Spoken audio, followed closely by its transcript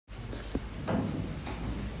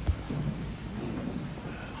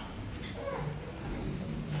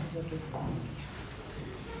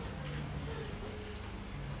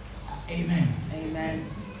Amen. Amen.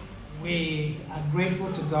 We are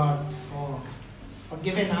grateful to God for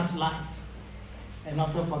giving us life and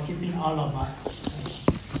also for keeping all of us.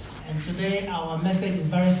 And today our message is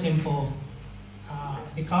very simple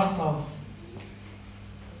because of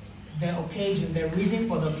the occasion. The reason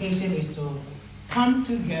for the occasion is to come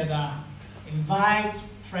together, invite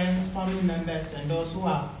friends, family members, and those who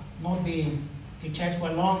have not been to church for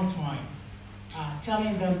a long time,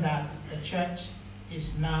 telling them that the church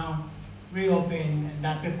is now reopened and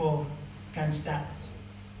that people can start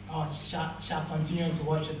or shall continue to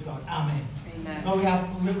worship God. Amen. Amen. So we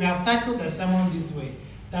have titled the sermon this way,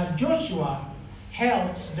 that Joshua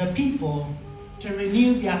helped the people to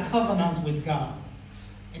renew their covenant with God.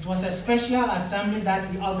 It was a special assembly that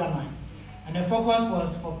he organized, and the focus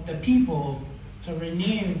was for the people to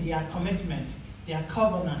renew their commitment, their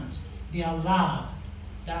covenant, their love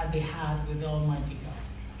that they had with the Almighty God.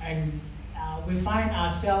 And we find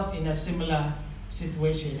ourselves in a similar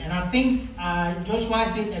situation. And I think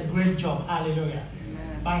Joshua did a great job, hallelujah,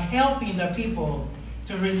 Amen. by helping the people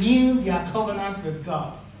to renew their covenant with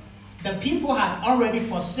God. The people had already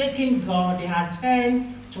forsaken God. They had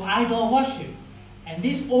turned to idol worship. And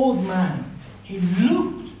this old man, he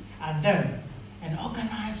looked at them and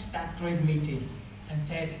organized that great meeting and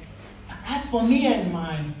said, as for me and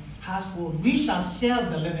my household, we shall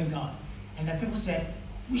serve the living God. And the people said,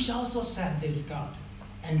 we shall also serve this God.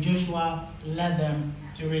 And Joshua led them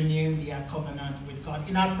to renew their covenant with God.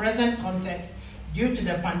 In our present context, due to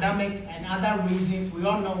the pandemic and other reasons, we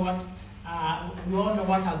all know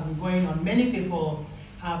what has been going on. Many people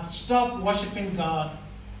have stopped worshiping God,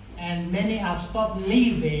 and many have stopped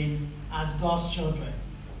living as God's children.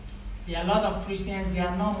 There are a lot of Christians, they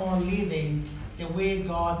are no more living the way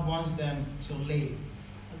God wants them to live.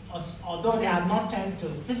 Although they have not turned to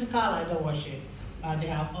physical idol worship, they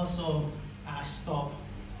have also stopped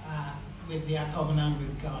with their covenant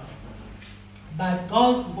with God. But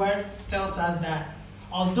God's word tells us that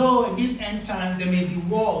although in these end times there may be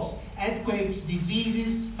wars, earthquakes,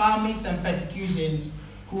 diseases, famines, and persecutions,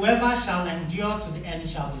 whoever shall endure to the end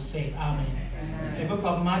shall be saved. Amen. Amen. The book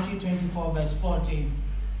of Matthew 24 verse 14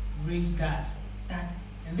 reads that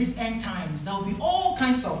in these end times there will be all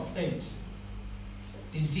kinds of things.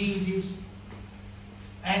 Diseases,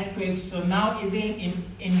 earthquakes. So now even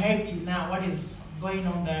in Haiti now, what is going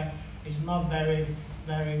on there is not very,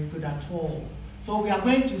 very good at all. So we are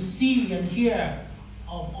going to see and hear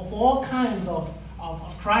of all kinds of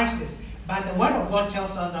crises. But the word of God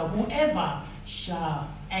tells us that whoever shall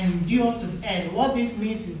endure to the end. What this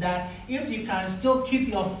means is that if you can still keep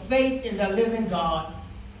your faith in the living God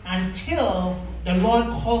until the Lord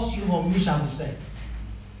calls you home, you shall be saved.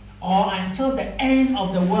 Or until the end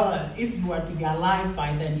of the world, if you were to be alive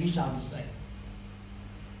by then, you shall be saved.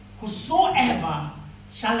 Whosoever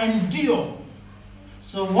shall endure.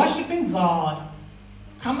 So worshiping God,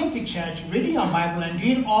 coming to church, reading your Bible, and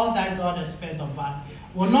doing all that God expects of us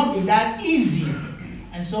will not be that easy.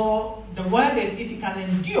 And so the word is if you can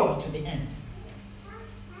endure to the end.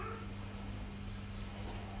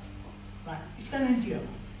 Right, if you can endure.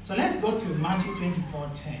 So let's go to Matthew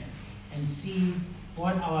 24:10 and see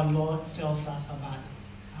what our Lord tells us about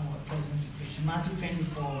our present situation. Matthew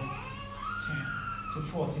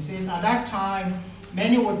 24:10-40. It says, at that time,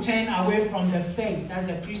 many will turn away from the faith, that's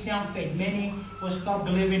the Christian faith. Many will stop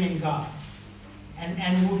believing in God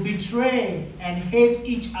and will betray and hate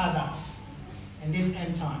each other in this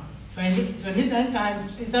end time. So in this end time,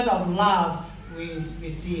 instead of love, we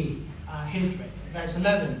see hatred. Verse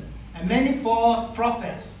 11. And many false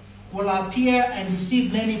prophets will appear and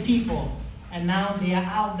deceive many people. And now they are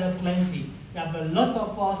out there plenty. You have a lot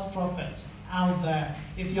of false prophets out there.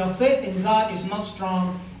 If your faith in God is not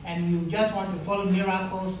strong and you just want to follow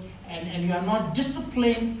miracles and you are not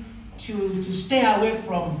disciplined to stay away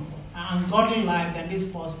from an ungodly life, then this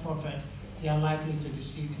false prophet, they are likely to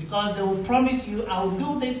deceive you. Because they will promise you, I will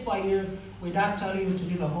do this for you without telling you to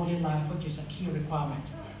live a holy life, which is a key requirement.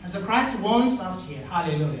 And so Christ warns us here,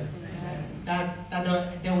 hallelujah, that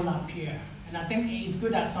they will appear. And I think it's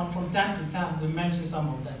good that from time to time we mention some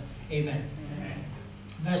of them. Amen. Amen.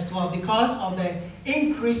 Verse 12, because of the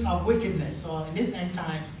increase of wickedness. So in these end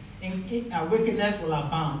times, wickedness will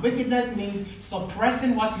abound. Wickedness means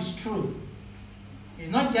suppressing what is true. It's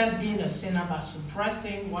not just being a sinner, but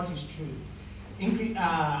suppressing what is true.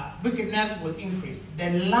 Wickedness will increase. The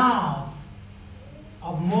love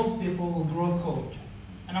of most people will grow cold.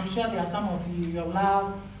 And I'm sure there are some of you, the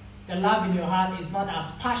love in your heart is not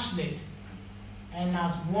as passionate and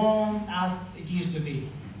as warm as it used to be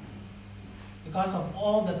because of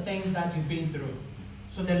all the things that you've been through.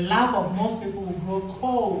 So the love of most people will grow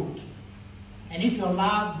cold And if your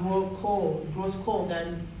love grows cold,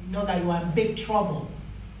 then you know that you are in big trouble.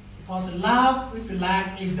 Because love, if you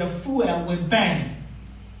like, is the fuel we burn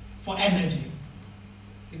for energy.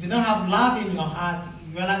 If you don't have love in your heart,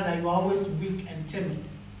 you realize that you're always weak and timid.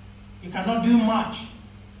 You cannot do much.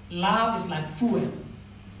 Love is like fuel.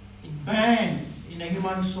 It burns in a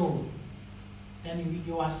human soul. Then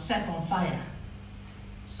you are set on fire.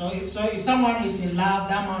 So if someone is in love,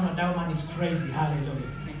 that man or that woman is crazy. Hallelujah.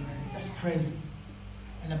 Just crazy.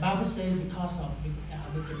 And the Bible says because of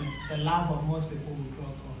wickedness, the love of most people will grow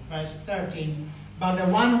cold. Verse 13, but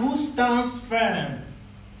the one who stands firm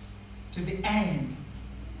to the end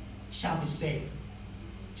shall be saved.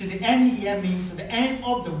 To the end here means to the end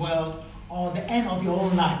of the world or the end of your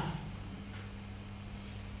own life.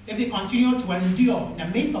 If you continue to endure in the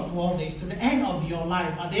midst of all this, to the end of your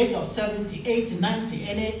life, at the age of 70, 80, 90,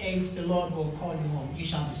 any age the Lord will call you home, you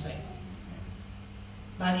shall be saved.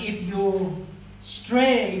 But if you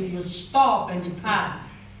stray, if you stop and depart,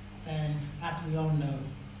 then as we all know,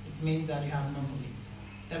 it means that you have not believed.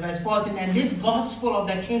 The verse 14, and this gospel of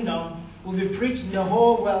the kingdom will be preached in the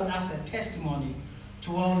whole world as a testimony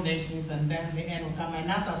to all nations, and then the end will come. And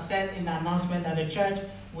as I said in the announcement that the church,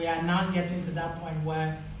 we are now getting to that point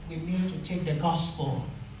where we need to take the gospel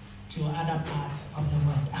to other parts of the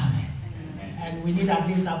world. Amen. Amen. And we need at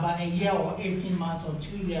least about a year or 18 months or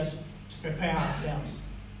 2 years to prepare ourselves.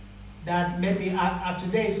 That maybe at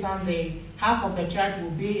today's Sunday, half of the church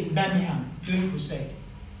will be in Birmingham doing crusade,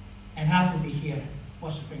 and half will be here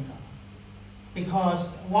worshiping God.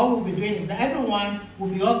 Because what we'll be doing is that everyone will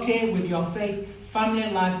be okay with your faith, family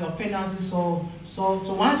life, your finances. So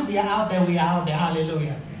once we are out there, we are out there.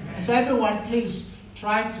 Hallelujah. And so everyone, please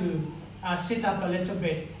try to sit up a little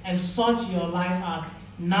bit and sort your life out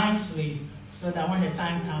nicely so that when the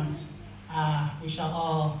time comes, we shall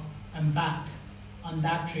all embark on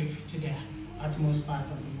that trip to the utmost part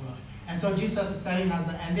of the world. And so Jesus is telling us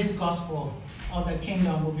that, and this gospel of the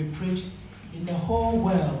kingdom will be preached in the whole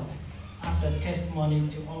world as a testimony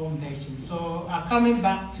to all nations. So coming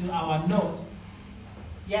back to our note,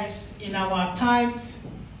 yes, in our times,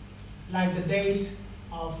 like the days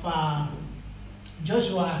of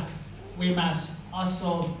Joshua, we must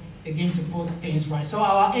also begin to put things right. So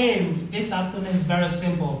our aim this afternoon is very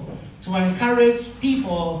simple: to encourage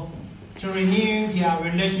people to renew their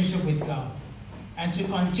relationship with God and to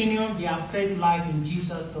continue their faith life in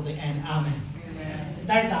Jesus till the end. Amen. Amen.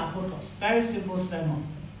 That is our focus. Very simple sermon.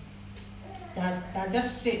 That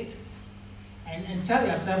just sit and tell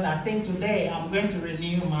yourself that I think today I'm going to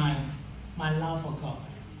renew my love for God,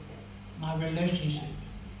 my relationship,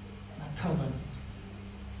 my covenant.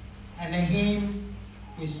 And the hymn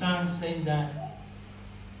we sang says that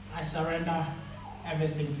I surrender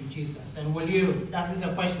everything to Jesus. And will you, that is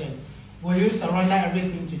a question, will you surrender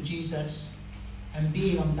everything to Jesus and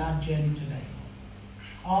be on that journey today?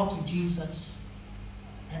 All to Jesus.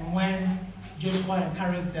 And when Joshua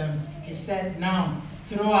encouraged them, he said, now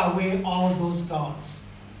throw away all those gods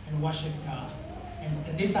and worship God.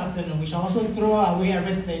 And this afternoon, we shall also throw away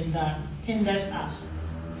everything that hinders us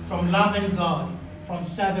from loving God, from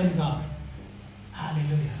serving God.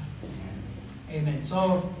 Hallelujah. Amen.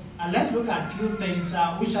 So let's look at a few things.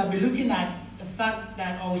 We shall be looking at the fact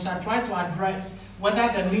that, or we shall try to address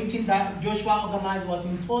whether the meeting that Joshua organized was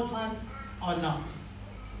important or not.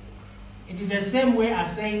 It is the same way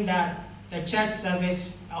as saying that the church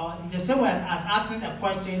service, or the same way as asking a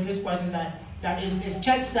question, this question that is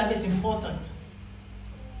church service important?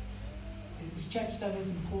 Is church service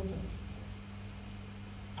important?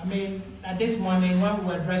 I mean, this morning when we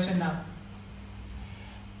were dressing up,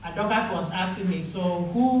 Douglas was asking me, so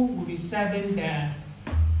who will be serving the...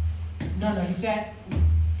 No, he said,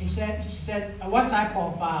 she said, what type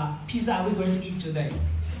of pizza are we going to eat today?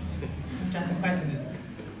 Interesting question, isn't it?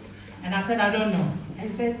 And I said, I don't know. And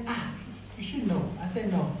he said, you should know. I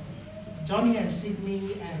said, no. Johnny and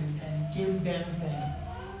Sydney and Jim Dems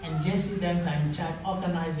and Jesse Dems are in charge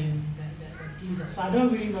organizing the pizza. So I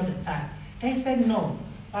don't really know the time. They said, no.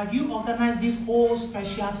 But you organize this whole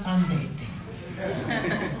special Sunday thing.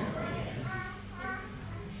 And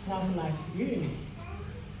I was like, really?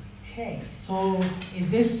 Okay, so is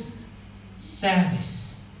this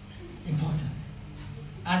service important?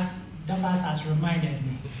 As Douglas has reminded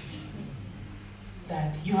me,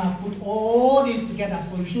 that you have put all this together,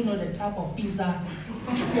 so you should know the type of pizza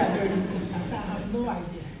you are going to eat. I said, I have no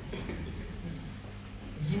idea.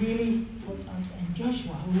 It's really important. And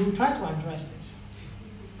Joshua, we will try to address this.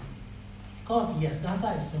 Of course, yes, the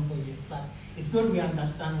answer is simple, yes, but it's good we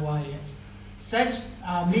understand why, yes. Such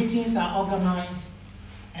meetings are organized,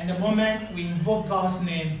 and the moment we invoke God's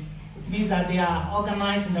name, It means that they are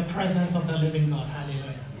organized in the presence of the living God.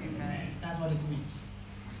 Hallelujah. Amen. That's what it means.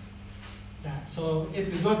 So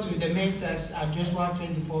if we go to the main text at Joshua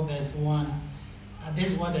 24 verse 1,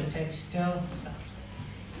 this is what the text tells us.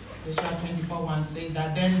 Joshua 24:1 says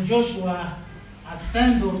that then Joshua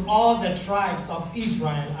assembled all the tribes of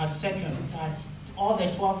Israel at Shechem. That's all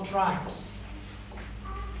the 12 tribes.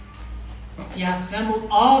 He assembled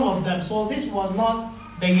all of them. So this was not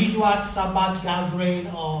the usual Sabbath gathering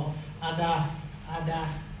or other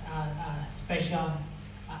special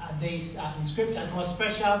days in Scripture. It was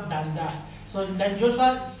special than that. So then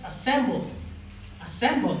Joshua assembled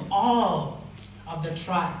all of the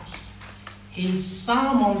tribes. He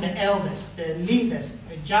summoned the elders, the leaders,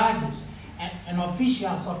 the judges, and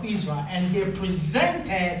officials of Israel, and they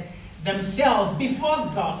presented themselves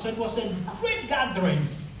before God. So it was a great gathering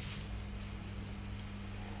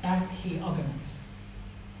that he organized.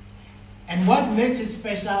 And what makes it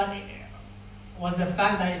special was the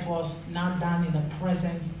fact that it was not done in the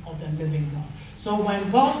presence of the living God. So when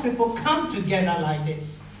God's people come together like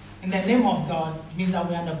this, in the name of God, it means that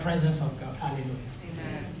we are in the presence of God. Hallelujah.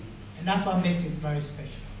 Amen. And that's what makes it very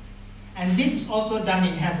special. And this is also done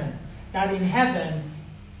in heaven. That in heaven,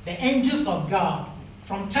 the angels of God,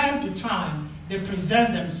 from time to time, they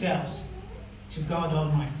present themselves to God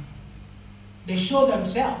Almighty. They show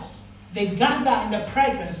themselves. They gather in the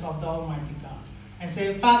presence of the Almighty God and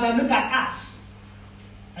say, Father, look at us.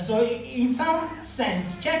 And so in some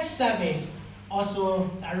sense, church service also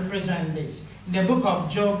represents this. In the book of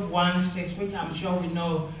Job 1:6, which I'm sure we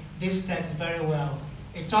know this text very well,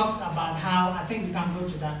 it talks about how, I think we can go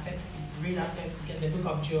to that text, read that text to get the book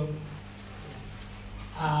of Job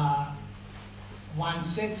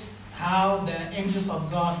 1:6, how the angels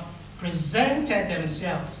of God presented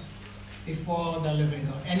themselves before the living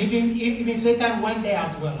God. And even Satan went there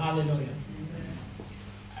as well. Hallelujah.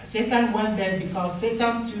 Satan went there because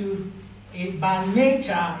Satan too, by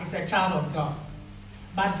nature, is a child of God.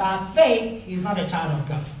 But by faith, he's not a child of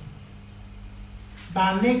God.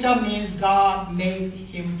 By nature means God made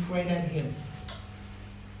him, created him.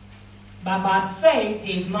 But by faith,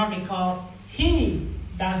 he is not, because he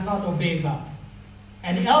does not obey God.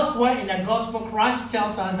 And elsewhere in the gospel, Christ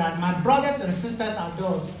tells us that my brothers and sisters are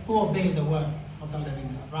those who obey the word of the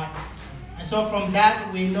living God, right? And so from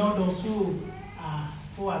that, we know those who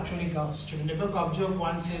are truly God's children. The book of Job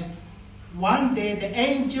 1 says, one day the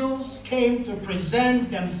angels came to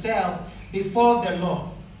present themselves before the Lord.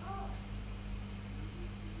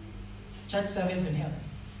 Church service in heaven.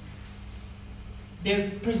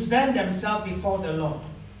 They present themselves before the Lord.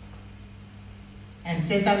 And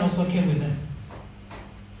Satan also came with them.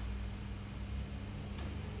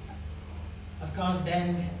 Of course,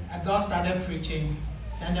 then God started preaching.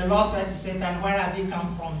 And the Lord said to Satan, where have you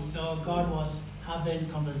come from? So God was having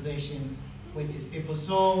conversation with his people.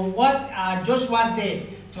 So what Joshua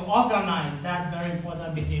did to organize that very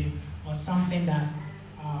important meeting was something that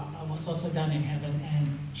was also done in heaven.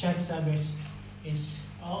 And church service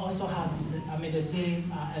also has the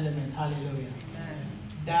same element. Hallelujah.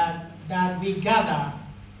 That we gather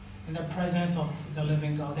in the presence of the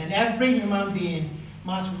living God. And every human being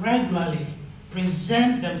must regularly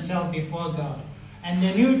present themselves before God. And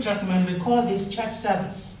in the New Testament, we call this church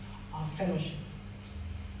service or fellowship.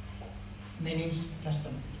 In the New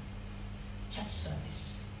Testament, church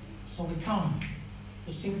service. So we come,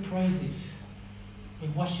 we sing praises, we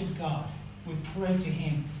worship God, we pray to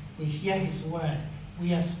Him, we hear His word,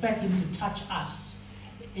 we expect Him to touch us,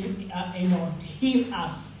 heal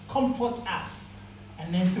us, comfort us,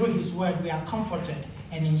 and then through His word we are comforted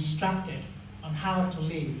and instructed on how to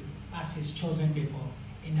live as His chosen people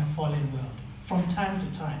in a fallen world from time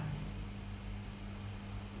to time.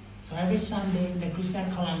 So every Sunday in the Christian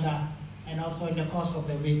calendar and also in the course of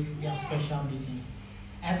the week, we have special meetings.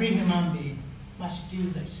 Every human being must do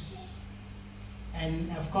this.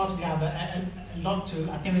 And of course, we have a lot to,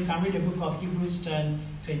 I think we can read the book of Hebrews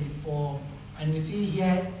 10:24. And we see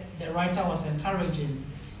here the writer was encouraging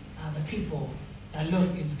the people that, look,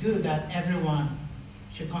 it's good that everyone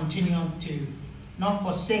should continue to not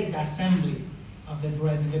forsake the assembly of the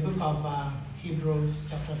brethren. The book of Hebrews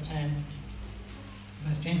chapter 10,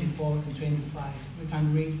 verse 24 and 25. We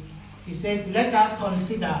can read. He says, let us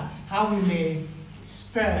consider how we may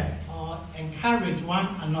spur or encourage one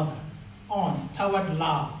another on toward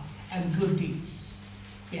love and good deeds.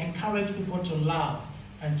 We encourage people to love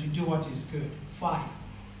and to do what is good.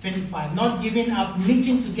 25. Not giving up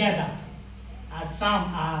meeting together, as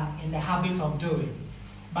some are in the habit of doing,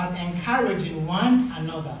 but encouraging one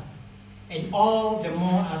another, and all the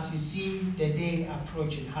more as you see the day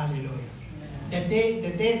approaching. Hallelujah. The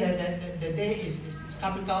day is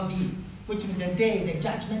capital D, which is the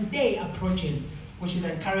judgment day approaching, we should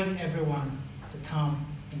encourage everyone to come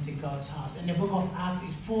into God's house. And the book of Acts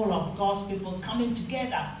is full of God's people coming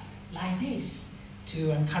together like this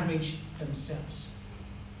to encourage themselves.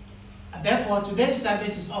 And therefore, today's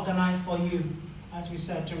service is organized for you, as we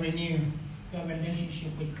said, to renew your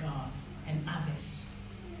relationship with God and others,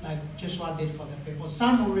 like Joshua did for the people.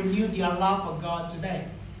 Some will renew their love for God today.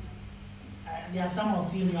 There are some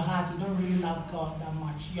of you in your heart, you don't really love God that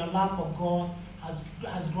much. Your love for God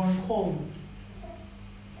has grown cold.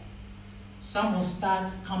 Some will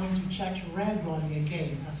start coming to church regularly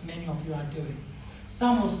again, as many of you are doing.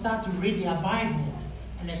 Some will start to read their Bible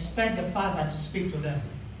and expect the Father to speak to them.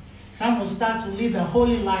 Some will start to live a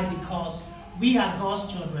holy life because we are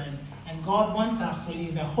God's children and God wants us to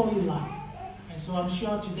live a holy life. And so I'm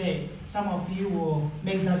sure today some of you will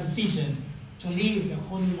make that decision to live a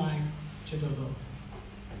holy life to the Lord.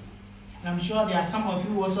 And I'm sure there are some of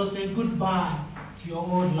you who also say goodbye to your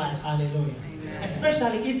old lives. Hallelujah. Amen.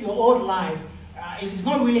 Especially if your old life is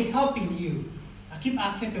not really helping you. I keep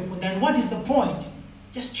asking people, then what is the point?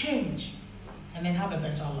 Just change and then have a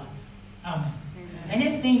better life. Amen. Amen.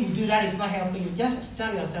 Anything you do that is not helping you, just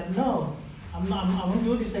tell yourself, no, I won't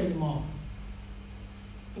do this anymore.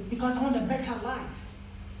 Because I want a better life.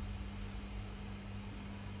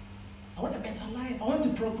 I want a better life. I want to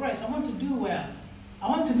progress. I want to do well. I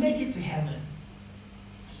want to make it to heaven.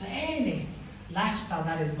 It's any lifestyle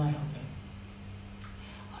that is not helping.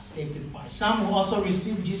 I'll say goodbye. Some will also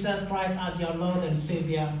receive Jesus Christ as your Lord and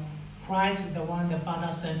Savior. Christ is the one the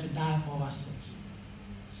Father sent to die for our sins.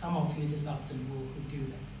 Some of you this afternoon will do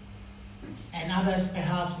that. And others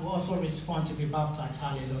perhaps will also respond to be baptized.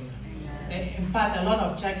 Hallelujah. Amen. In fact, a lot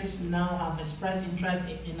of churches now have expressed interest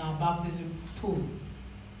in our baptism pool,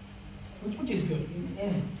 which is good.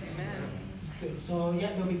 Amen. It's good. So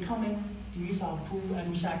yeah, they'll be coming to use our pool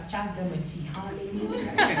and we shall charge them a fee.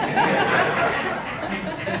 Hallelujah.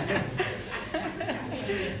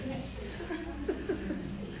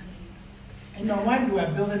 You know, when we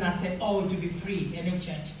were building, I said, oh, it will be free, any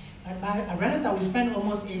church. I realized that we spent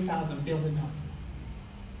almost 8,000 building up.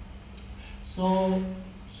 So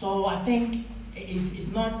I think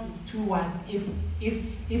it's not too wise if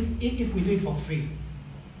we do it for free.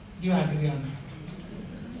 Do you agree on that?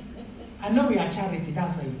 I know we are charity,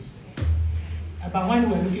 that's what you say. But when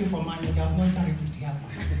we were looking for money, there was no charity to help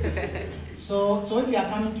us. So if you are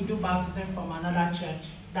coming to do baptism from another church,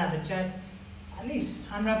 that the church, at least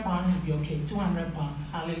 £100 would be okay, £200.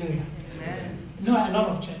 Hallelujah. Amen. You know, a lot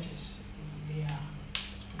of churches, they are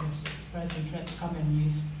express interest to come and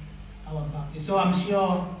use our baptism. So I'm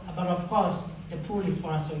sure, but of course, the pool is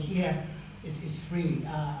for us, so here is free.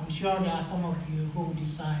 I'm sure there are some of you who will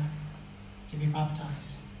decide to be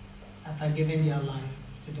baptized after giving their life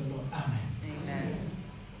to the Lord. Amen. Amen.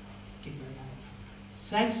 Give your life.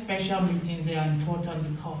 Such special meetings, they are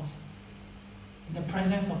important because in the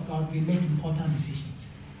presence of God, we make important decisions.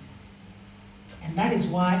 And that is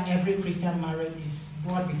why every Christian marriage is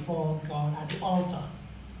brought before God at the altar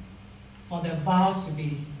for the vows to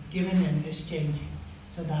be given in exchange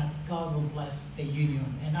so that God will bless the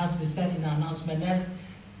union. And as we said in our announcement,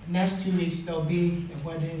 next 2 weeks there will be a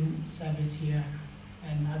wedding service here.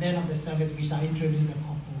 And at the end of the service, we shall introduce the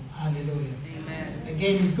couple. Hallelujah. Amen.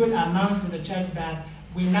 Again, it's good to announce to the church that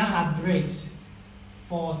we now have grace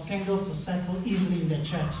for singles to settle easily in the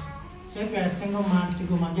church. So if you're a single man,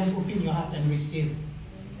 just open your heart and receive.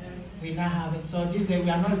 We now have it. So this day we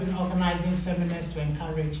are not even organizing seminars to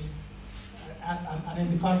encourage.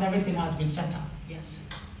 Because everything has been set up. Yes.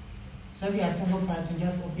 So if you're a single person,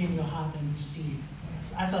 just open your heart and receive.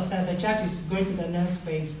 As I said, the church is going to the next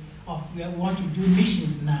phase of we want to do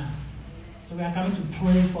missions now. So we are coming to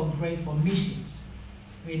pray for grace for missions.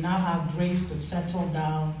 We now have grace to settle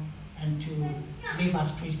down and to live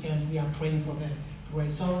as Christians. We are praying for the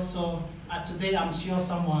grace. So today I'm sure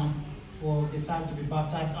someone will decide to be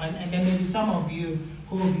baptized, and there may be some of you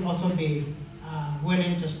who will also be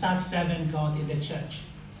willing to start serving God in the church.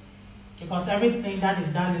 Because everything that is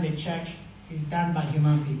done in the church is done by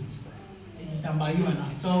human beings. It is done by you and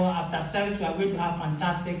I. So after service, we are going to have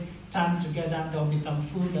fantastic time together. There will be some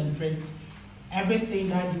food and drinks. Everything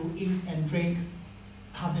that you eat and drink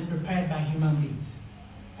have been prepared by human beings.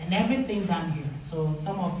 And everything done here. So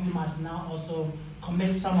some of you must now also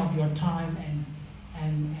commit some of your time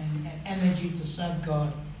and energy to serve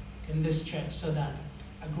God in this church so that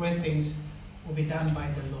great things will be done by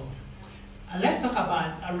the Lord. Let's talk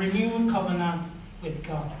about a renewed covenant with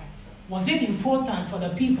God. Was it important for the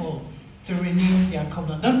people to renew their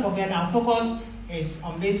covenant? Don't forget, our focus is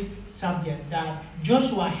on this subject, that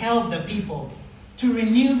Joshua helped the people to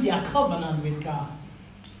renew their covenant with God.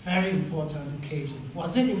 Very important occasion.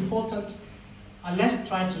 Was it important? Let's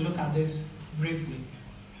try to look at this briefly.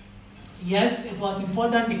 Yes, it was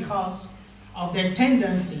important because of their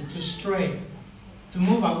tendency to stray, to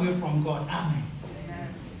move away from God. Amen.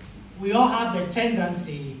 Amen. We all have the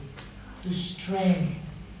tendency to stray.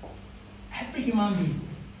 Every human being.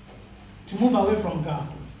 To move away from God.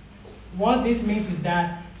 What this means is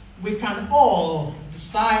that we can all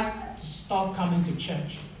decide to stop coming to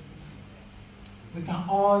church. We can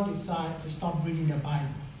all decide to stop reading the Bible.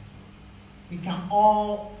 We can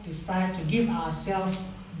all decide to give ourselves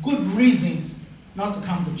good reasons not to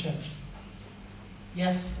come to church.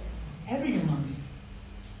 Yes, every human being.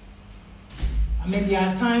 I mean, there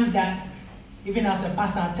are times that, even as a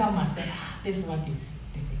pastor, I tell myself, this work is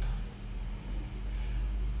difficult.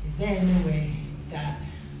 Is there any way that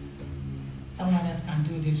someone else can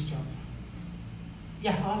do this job?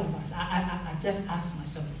 Yeah, all of us. I just ask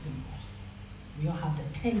myself the same question. We all have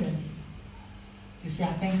the tendency to say,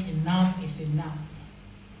 I think enough is enough.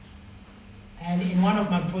 And in one of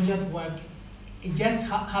my project work, it just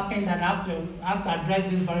happened that I have to address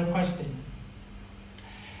this very question.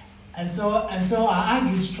 And so I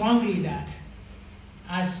argue strongly that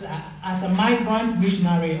as a migrant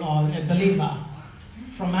missionary or a believer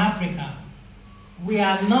from Africa, we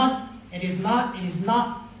are not, it is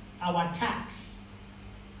not our task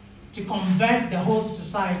to convert the whole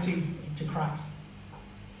society into Christ.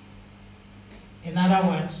 In other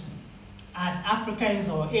words, as Africans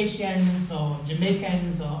or Asians or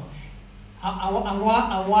Jamaicans, or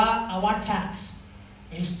our task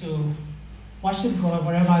is to worship God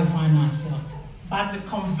wherever we find ourselves. But to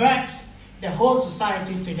convert the whole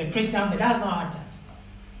society to the Christian faith, that's not our task.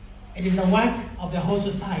 It is the work of the whole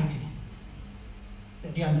society. Do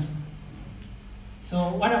you understand?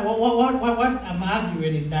 So what I'm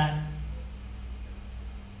arguing is that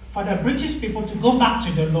for the British people to go back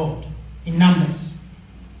to the Lord in numbers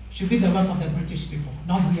should be the work of the British people,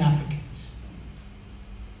 not we Africans.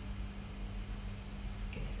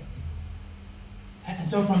 Okay. And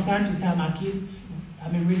so from time to time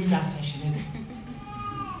I'm reading that section, isn't it?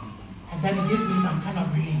 And then it gives me some kind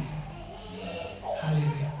of relief.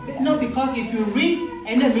 Hallelujah. No, because if you read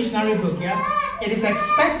any missionary book, yeah, it is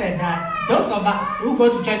expected that those of us who go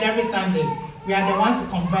to church every Sunday, we are the ones to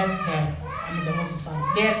convert the whole society.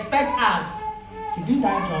 They expect us to do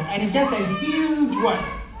that job, and it's just a huge work.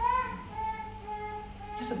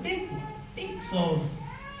 Just a big one. Big. So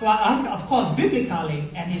of course, biblically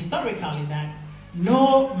and historically, that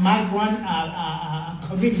no migrant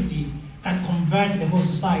community can convert the whole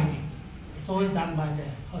society. It's always done by the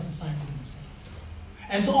whole society themselves.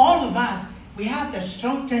 And so all of us, we have the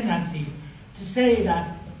strong tendency to say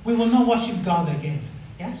that we will not worship God again.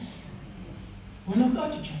 Yes? We will not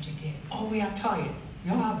go to church again. Oh, we are tired.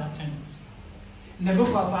 We all have that tendency. In the book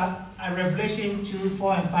of Revelation 2,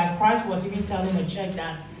 4, and 5, Christ was even telling the church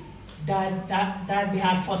that they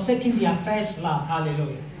had forsaken their first love.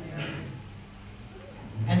 Hallelujah.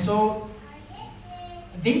 And so,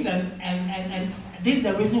 this and this is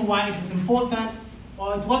the reason why it is important,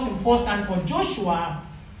 or it was important for Joshua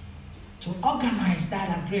to organize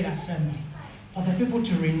that great assembly, for the people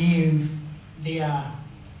to renew their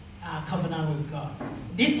covenant with God.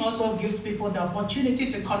 This also gives people the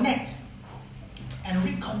opportunity to connect and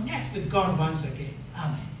reconnect with God once again.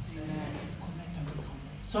 Amen. Connect and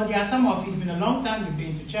reconnect. So there are some of you, it's been a long time you've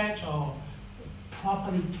been to church or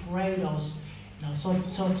properly prayed, or so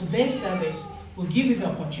today's service will give you the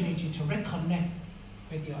opportunity to reconnect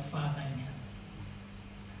with your Father in heaven.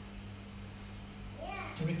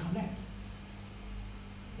 To reconnect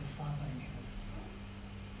with your Father in heaven.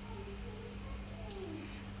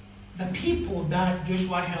 The people that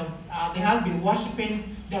Joshua helped, they had been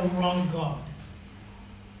worshiping the wrong God.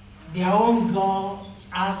 Their own gods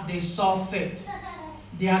as they saw fit.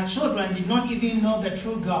 Their children did not even know the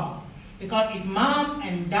true God. Because if mom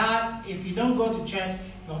and dad, if you don't go to church,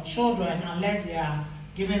 your children, unless they are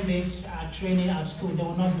given this training at school, they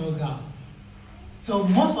will not know God. So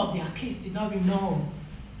most of their kids did not even know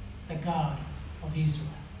the God of Israel.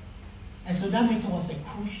 And so that meeting was a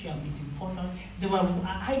crucial meeting, important. They were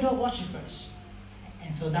idol worshippers.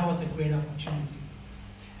 And so that was a great opportunity.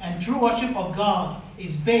 And true worship of God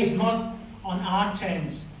is based not on our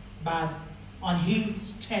terms, but on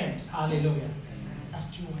His terms. Hallelujah.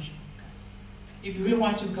 That's true worship. If you really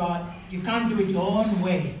worship God, you can't do it your own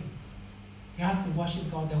way. You have to worship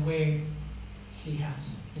God the way He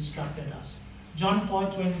has instructed us. John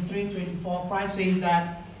 4:23-24, Christ says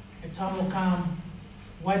that a time will come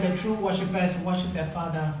where the true worshippers worship their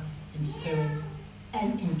Father in spirit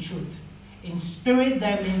and in truth. In spirit,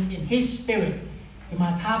 that means in His spirit. You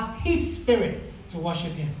must have His spirit to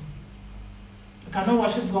worship him. You cannot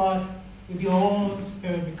worship God with your own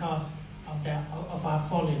spirit because of our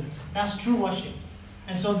fallenness. That's true worship.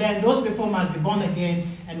 And so then those people must be born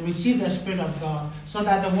again and receive the Spirit of God, so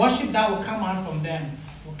that the worship that will come out from them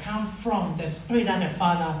will come from the Spirit that the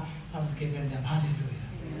Father has given them. Hallelujah.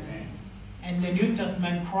 Amen. And in the New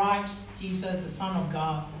Testament, Christ, Jesus, the Son of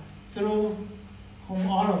God, through whom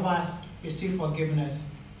all of us receive forgiveness,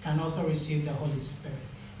 can also receive the Holy Spirit.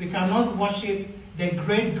 We cannot worship the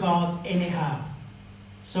great God anyhow.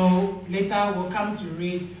 So later we'll come to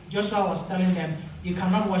read, Joshua was telling them, you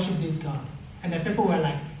cannot worship this God. And the people were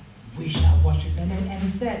like, we shall worship. And he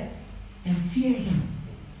said, then fear him.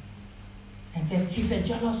 And said, he's a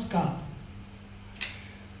jealous God.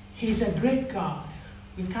 He's a great God.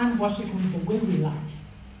 We can't worship him the way we like.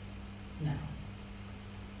 No.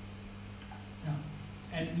 No.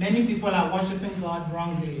 And many people are worshiping God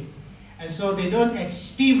wrongly. And so they don't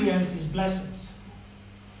experience his blessings.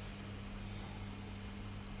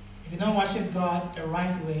 If you don't worship God the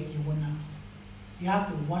right way, you will not. You have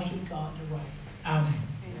to worship God the right way. Amen.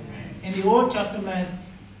 Amen. In the Old Testament,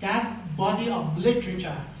 that body of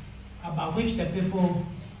literature about which the people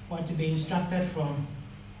were to be instructed from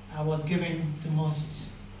was given to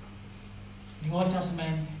Moses. In the Old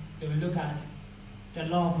Testament, they will look at the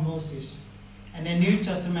law of Moses. And in the New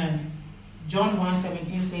Testament, John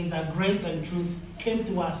 1:17 says that grace and truth came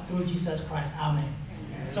to us through Jesus Christ. Amen.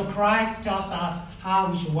 Amen. So Christ tells us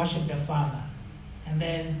how we should worship the Father. And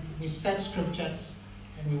then we set scriptures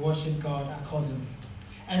and we worship God accordingly.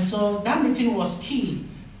 And so that meeting was key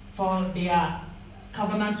for their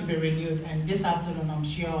covenant to be renewed. And this afternoon, I'm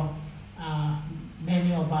sure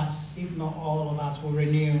many of us, if not all of us, will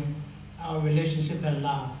renew our relationship and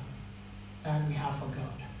love that we have for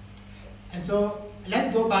God. And so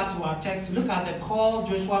let's go back to our text. Look at the call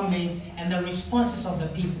Joshua made and the responses of the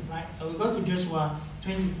people, right? So we go to Joshua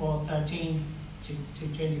 24:13 to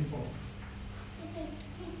 24.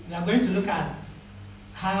 We are going to look at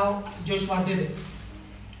how Joshua did it.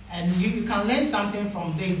 And you can learn something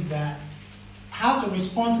from this, that how to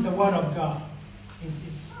respond to the word of God.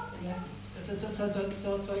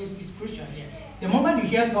 So it's crucial here. The moment you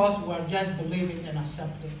hear God's word, just believe it and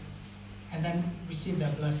accept it. And then receive the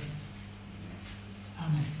blessings.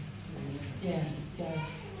 Amen. Yeah,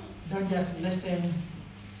 don't just listen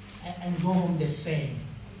and go home the same.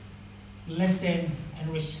 Listen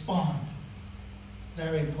and respond.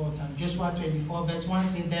 Very important. Joshua 24 verse 1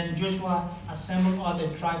 says, then Joshua assembled all the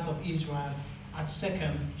tribes of Israel at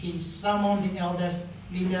Shechem. He summoned the elders,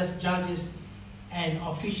 leaders, judges, and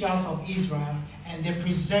officials of Israel, and they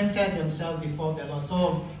presented themselves before the Lord.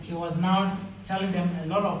 So he was now telling them a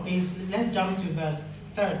lot of things. Let's jump to verse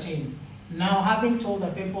 13. Now, having told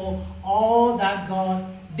the people all that God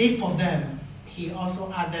did for them, he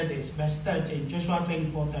also added this. Verse 13, Joshua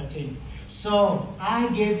 24:13. So I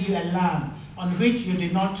gave you a land on which you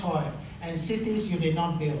did not toil, and cities you did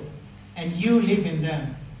not build, and you live in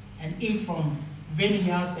them, and eat from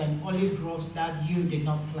vineyards and olive groves that you did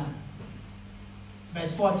not plant.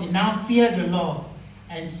 Verse 14, now fear the Lord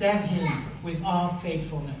and serve him with all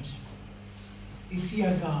faithfulness. We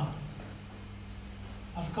fear God.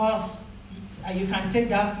 Of course, you can take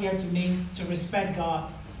that fear to mean to respect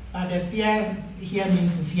God, but the fear here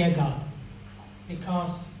means to fear God,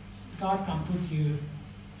 because God can put you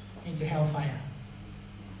into hellfire.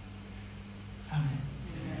 Amen.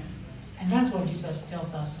 Amen. And that's what Jesus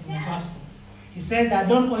tells us in the Gospels. He said that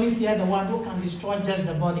don't only fear the one who can destroy just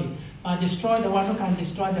the body, but destroy the one who can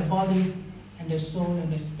destroy the body and the soul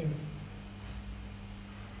and the spirit.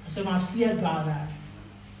 So you must fear God that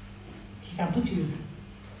he can put you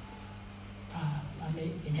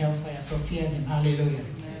in hellfire. So fear him. Hallelujah.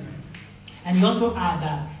 Amen. And he also added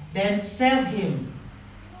that then serve him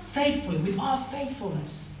faithfully, with all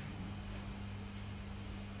faithfulness.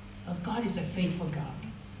 Because God is a faithful God.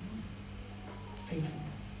 Faithfulness.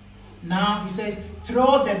 Now he says,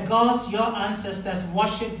 throw the gods your ancestors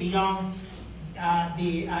worshipped beyond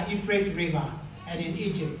the Euphrates River and in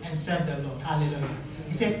Egypt, and serve the Lord. Hallelujah.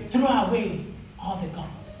 He said, throw away all the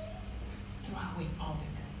gods. Throw away all the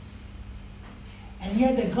gods. And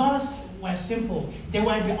here the gods were simple. They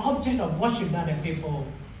were the object of worship that the people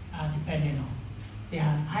are depending on. They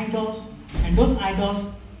had idols, and those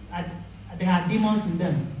idols, they had demons in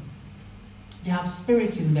them. They have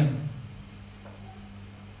spirits in them.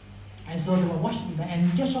 And so they were worshiping them.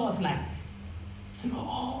 And Joshua was like, throw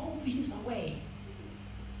all these away.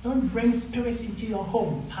 Don't bring spirits into your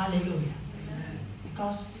homes. Hallelujah. Amen.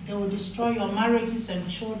 Because they will destroy your marriages and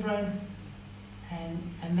children,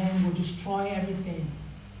 and then will destroy everything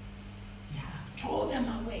you have. Throw them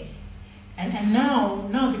away. And now,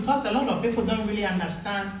 because a lot of people don't really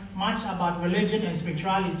understand much about religion and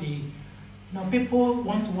spirituality, people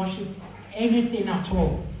want to worship anything at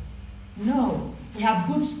all. No, we have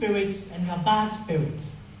good spirits and we have bad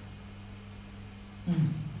spirits.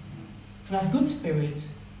 We have good spirits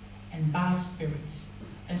and bad spirits.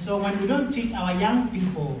 And so when we don't teach our young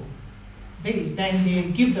people this, then they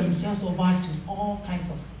give themselves over to all kinds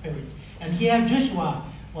of spirits. And here Joshua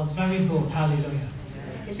was very good. Hallelujah.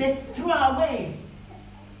 He said, throw away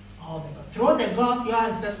all the gods. Throw the gods your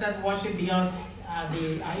ancestors worship beyond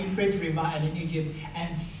the Euphrates River and in Egypt,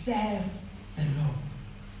 and serve the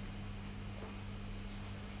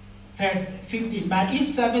Lord. 15. But if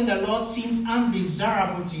serving the Lord seems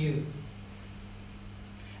undesirable to you,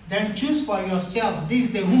 then choose for yourselves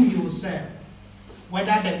this day whom you will serve,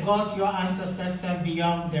 whether the gods your ancestors served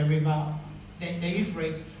beyond the river, the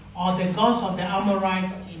Euphrates, or the gods of the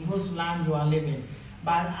Amorites in whose land you are living.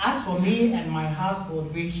 But as for me and my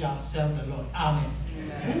household, we shall serve the Lord.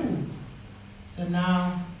 Amen. So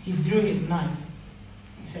now he drew his knife.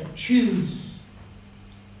 He said, choose.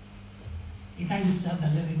 Either you serve the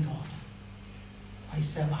living God or you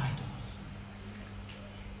serve idols.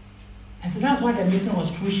 And so that's why the meeting was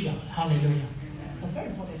crucial. Hallelujah. That's very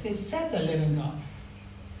important. It says, serve the living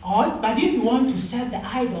God. But if you want to serve the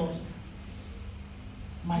idols,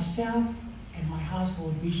 myself and my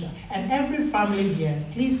household, we shall. And every family here,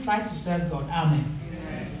 please try to serve God. Amen.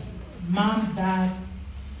 Amen. Mom, dad,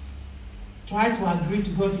 try to agree to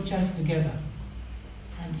go to church together.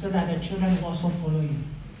 And so that the children will also follow you.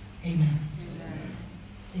 Amen. Amen.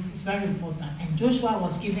 It is very important. And Joshua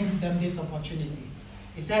was giving them this opportunity.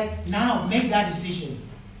 He said, now make that decision.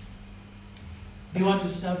 Do you want to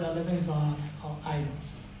serve the living God or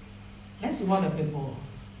idols? Let's see what the people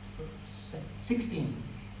said. 16.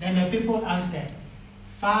 Then the people answered,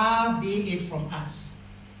 far be it from us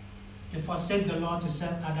to forsake the Lord to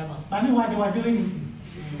serve other gods. But meanwhile, they were doing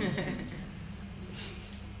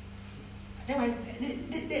it.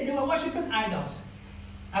 They were worshiping idols.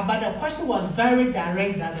 But the question was very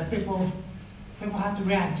direct that the people had to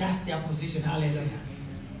readjust their position. Hallelujah.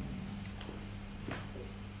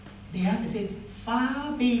 They have to say,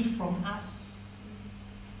 far be it from us.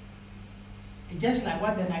 It's just like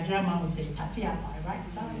what the Nigerian man would say, Tafia, right?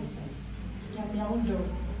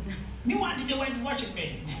 Me want to was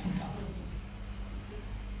worshiping.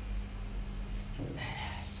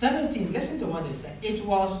 17, listen to what they said. It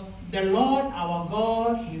was the Lord our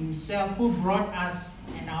God himself who brought us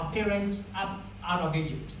and our parents up out of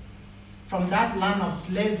Egypt, from that land of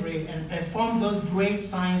slavery, and performed those great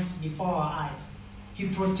signs before our eyes. He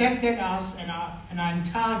protected us and our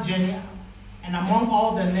entire journey and among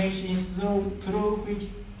all the nations through which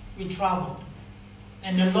we traveled.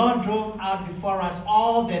 And the Lord drove out before us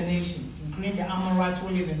all the nations, including the Amorites who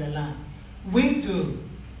live in the land. We too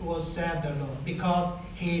will serve the Lord because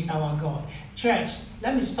he is our God. Church,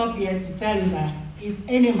 let me stop here to tell you that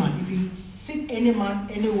if you sit any man,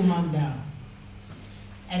 any woman down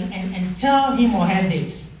and tell him or her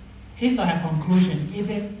this, his or her conclusion,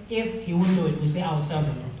 even if he won't do it, we say, I will serve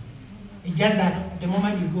the Lord. It's just that the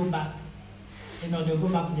moment you go back, they'll go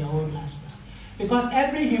back to their old lifestyle. Because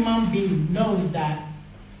every human being knows that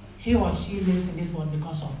he or she lives in this world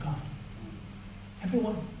because of God.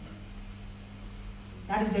 Everyone.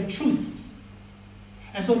 That is the truth.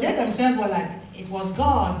 And so they themselves were like, it was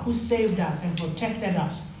God who saved us and protected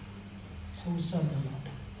us. So we serve the Lord.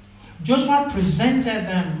 Joshua presented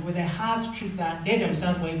them with a hard truth that they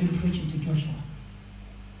themselves were even preaching to Joshua.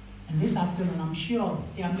 And this afternoon, I'm sure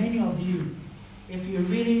there are many of you, if you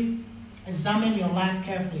really examine your life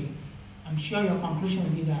carefully, I'm sure your conclusion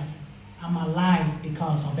will be that I'm alive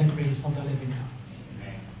because of the grace of the living God.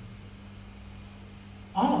 Amen.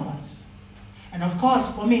 All of us. And of course,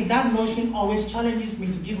 for me, that notion always challenges me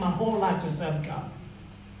to give my whole life to serve God.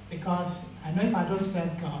 Because I know if I don't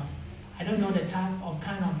serve God, I don't know the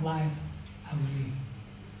kind of life I will live.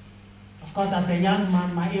 Of course, as a young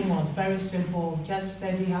man, my aim was very simple. Just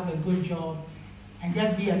study, have a good job, and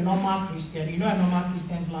just be a normal Christian. You know a normal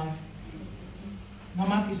Christian's life?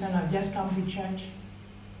 Normal Christian life, just come to church.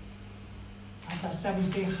 After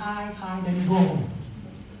service, say hi, then go home.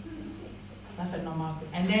 That's a normal thing.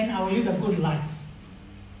 And then I will live a good life.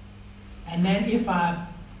 And then if I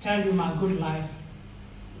tell you my good life,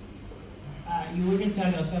 you even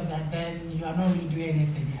tell yourself that then you are not really doing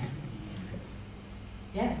anything yet.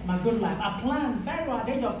 Yeah, my good life. I planned very well at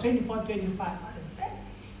the age of 24, 25.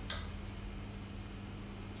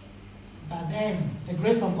 But then the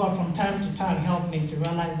grace of God from time to time helped me to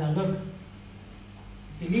realize that, look,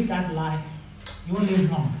 if you live that life, you won't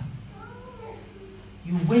live long.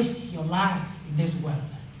 You waste your life in this world.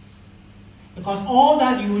 Because all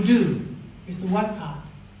that you will do is to work hard,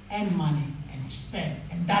 earn money, and spend.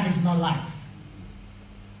 And that is not life.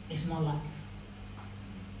 It's not life.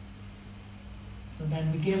 So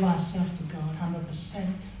then we gave ourselves to God 100%.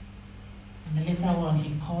 And then later on,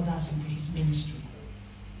 he called us into his ministry.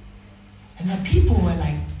 And the people were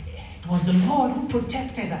like, it was the Lord who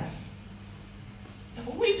protected us.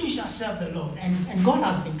 Therefore, we too shall serve the Lord. And God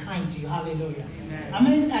has been kind to you. Hallelujah. Amen. I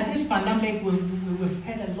mean, at this pandemic, we've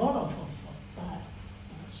had a lot of bad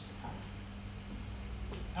stuff.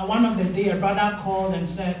 And one of the day, a brother called and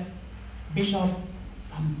said, Bishop,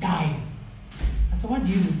 I'm dying. I said, what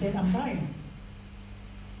do you mean? He said, I'm dying.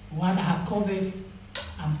 One, I have COVID.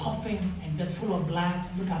 I'm coughing and just full of blood.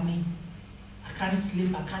 Look at me. I can't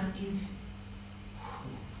sleep. I can't eat.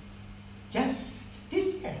 Just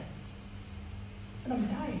this year. I said, I'm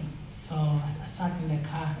dying. So I sat in the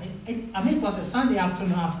car. It was a Sunday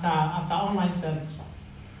afternoon after online service.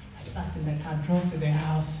 I sat in the car, drove to the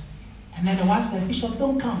house. And then the wife said, Bishop,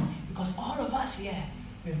 don't come. Because all of us here,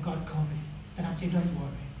 we've got COVID. Then I said, don't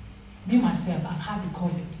worry. Me, myself, I've had the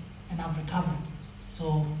COVID and I've recovered.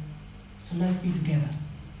 So let's be together.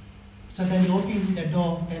 So then he opened the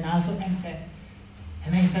door, then I also entered.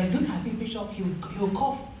 And then he said, look at me, Bishop, he will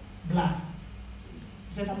cough blood.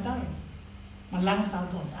 He said, I'm dying. My lungs are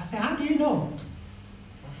gone. I said, how do you know?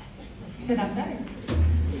 He said, I'm dying.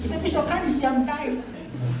 He said, Bishop, can't you see I'm dying?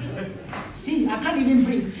 See, I can't even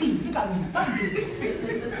breathe. See, look at me, I can't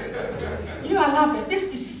breathe. You are laughing. This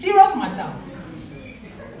is serious matter.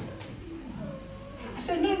 I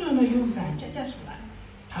said, no, you won't die. Just relax.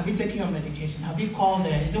 Have you taken your medication? Have you called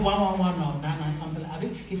is it 111 or 9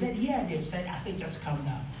 something? He said, yeah, they said. I said, just calm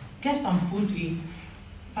down. Get some food to eat.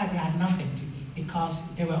 In fact, they had nothing to eat because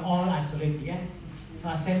they were all isolated, yeah? So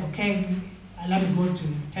I said, okay, let me go to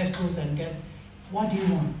Tesco's and get, what do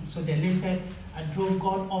you want? So they listed, I drove,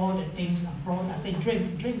 got all the things I brought. I said,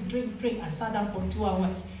 drink. I sat down for 2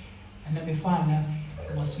 hours. And then before I left,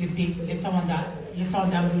 I was sleeping. Later on,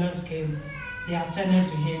 the ambulance came. They attended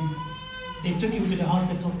to him. They took him to the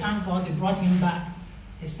hospital. Thank God they brought him back.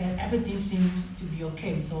 They said everything seems to be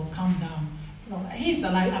okay, so calm down. You know, he's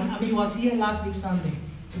alive. I mean, he was here last week Sunday.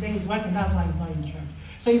 Today he's working. That's why he's not in church.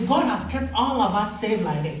 So if God has kept all of us safe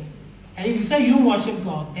like this, and if you say you worship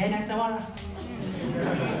God, then I say, well,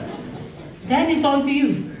 then it's on to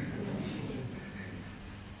you.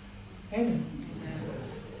 Amen.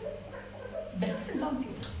 Then it's on to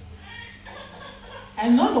you.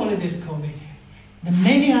 And not only this COVID. The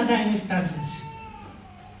many other instances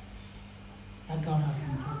that God has been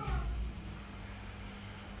doing.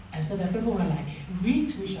 And so the people were like, we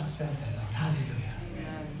too shall serve the Lord. Hallelujah.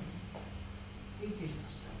 Amen. We too shall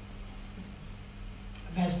serve.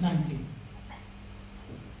 Verse 19.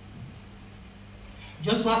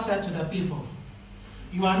 Joshua said to the people,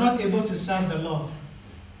 you are not able to serve the Lord.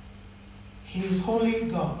 He is holy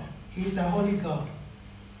God. He is a holy God.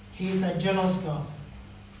 He is a jealous God.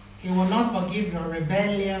 He will not forgive your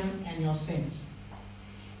rebellion and your sins.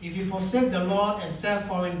 If you forsake the Lord and serve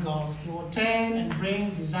foreign gods, he will turn and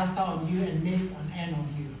bring disaster on you and make an end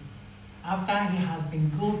of you, after he has been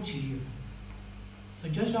good to you. So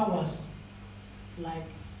Joshua was like,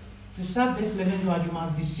 to serve this living God, you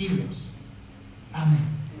must be serious.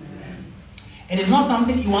 Amen. Amen. It is not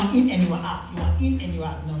something you are in and you are out. You are in and you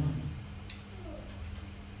are out. No. You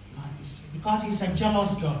must be serious. Because he's a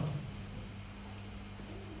jealous God.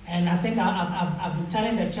 And I think I've been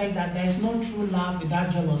telling the church that there is no true love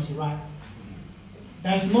without jealousy, right?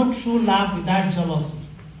 There is no true love without jealousy.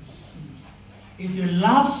 If you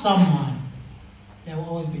love someone, there will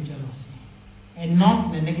always be jealousy. And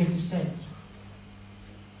not in a negative sense.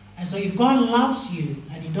 And so if God loves you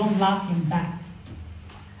and you don't love him back,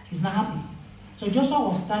 he's not happy. So Joshua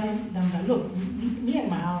was telling them that, look, me and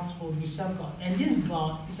my household, we serve God. And this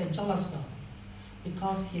God is a jealous God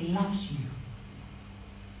because he loves you.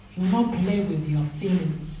 He will not play with your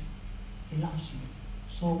feelings. He loves you.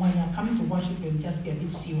 So when you are coming to worship him, just be a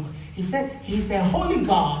bit serious. He said he's a holy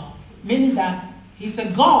God, meaning that he's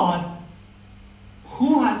a God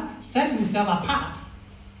who has set himself apart.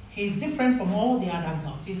 He's different from all the other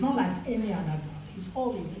gods. He's not like any other God. He's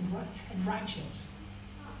holy and righteous.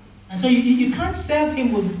 And so you can't serve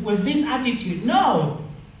him with this attitude. No,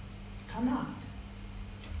 you cannot.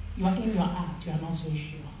 You are in your act. You are not so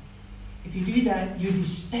sure. If you do that, you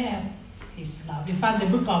disturb his love. In fact, the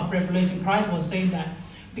book of Revelation, Christ was saying that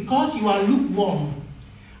because you are lukewarm,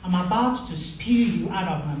 I'm about to spew you out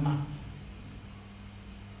of my mouth.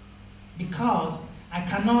 Because I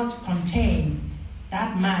cannot contain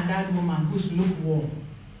that man, that woman who's lukewarm.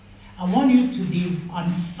 I want you to be on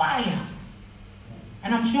fire.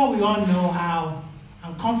 And I'm sure we all know how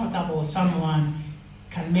uncomfortable with someone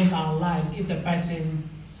can make our lives, if the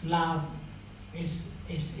person's love is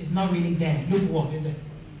not really there, lukewarm, is it?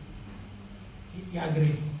 You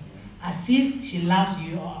agree? As if she loves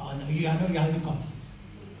you or not. You are even confused.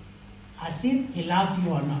 As if he loves you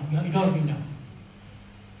or not. You don't even know.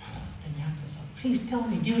 Then you ask yourself, please tell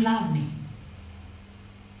me, do you love me?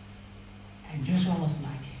 And Joshua was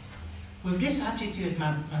like, with this attitude,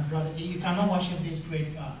 my brothers, you cannot worship this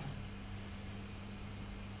great God.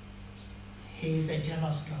 He is a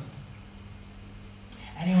jealous God.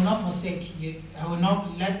 And he will not forsake you. I will not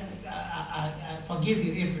forgive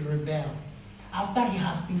you if you rebel. After he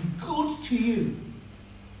has been good to you.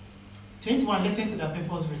 21, listen to the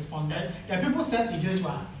people's response. The people said to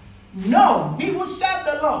Joshua, no, we will serve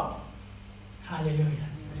the Lord. Hallelujah.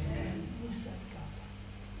 Amen. We will serve God.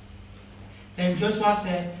 Then Joshua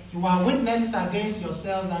said, you are witnesses against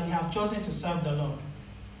yourselves that you have chosen to serve the Lord.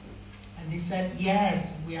 And they said,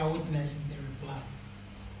 yes, we are witnesses, they replied.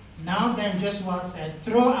 Now then Joshua said,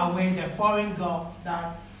 throw away the foreign gods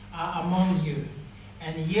that are among you,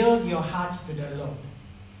 and yield your hearts to the Lord,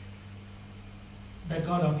 the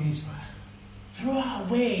God of Israel. Throw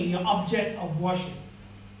away your object of worship.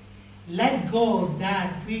 Let go of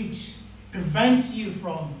that which prevents you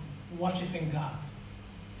from worshiping God.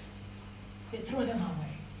 They throw them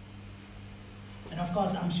away. And of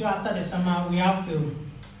course, I'm sure after the summer, we have to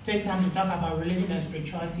take time to talk about religion and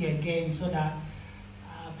spirituality again, so that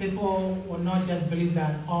people will not just believe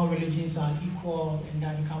that all religions are equal and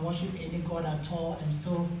that you can worship any God at all and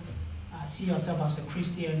still see yourself as a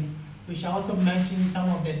Christian. We shall also mention some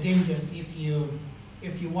of the dangers if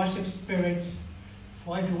you worship spirits.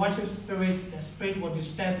 For if you worship spirits, the spirit will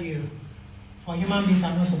disturb you. For human beings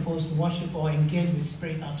are not supposed to worship or engage with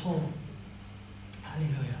spirits at all.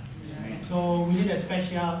 Hallelujah. Yeah. So we need a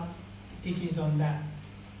special teachings on that.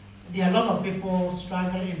 There are a lot of people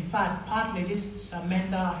struggling. In fact, partly this is a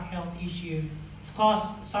mental health issue. Of course,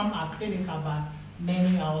 some are clinical, but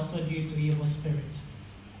many are also due to evil spirits.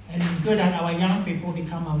 And it's good that our young people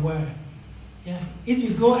become aware. Yeah. If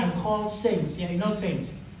you go and call saints, you know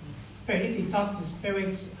saints, spirit, if you talk to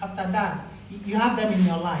spirits after that, you have them in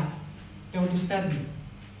your life, they will disturb you.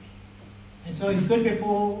 And so it's good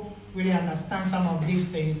people really understand some of these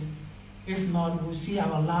things. If not, we'll see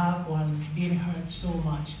our loved ones being hurt so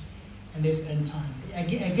much in this end times.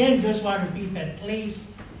 Again, Joshua repeated, please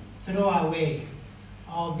throw away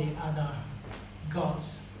all the other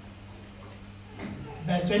gods.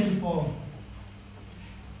 Verse 24.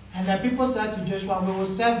 And the people said to Joshua, we will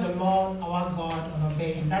serve the Lord our God and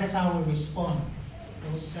obey him. That is how we respond.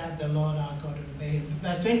 We will serve the Lord our God and obey him.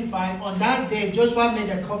 Verse 25. On that day, Joshua made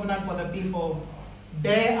a covenant for the people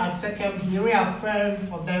there at Shechem. He reaffirmed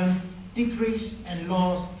for them decrees and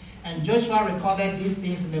laws. And Joshua recorded these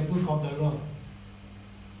things in the book of the law.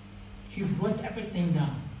 He wrote everything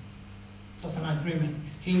down. It was an agreement.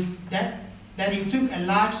 Then he took a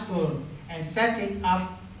large stone and set it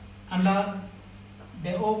up under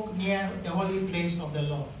the oak near the holy place of the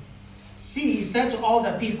Lord. See, he said to all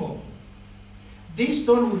the people, this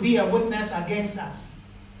stone will be a witness against us.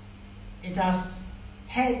 It has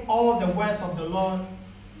heard all the words of the Lord.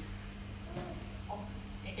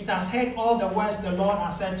 It has heard all the words the Lord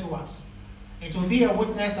has said to us. It will be a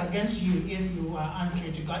witness against you if you are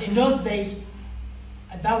untrue to God. In those days,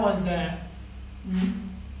 that was the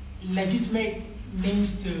legitimate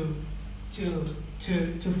means to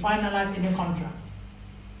finalize any contract.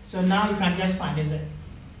 So now you can just sign, is it?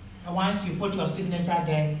 And once you put your signature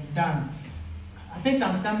there, it's done. I think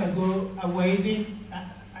some time ago, I was using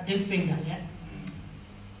this finger, yeah?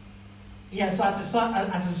 Yeah, so as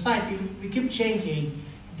a society, we keep changing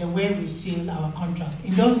the way we seal our contracts.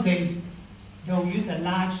 In those days, they will use a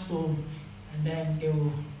large stone and then they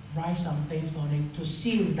will write some things on it to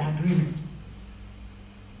seal the agreement.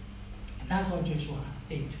 And that's what Joshua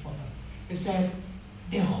did for them. He said,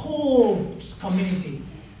 the whole community,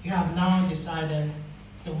 you have now decided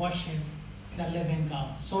to worship the living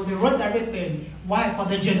God. So they wrote everything. Why? For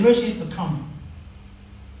the generations to come.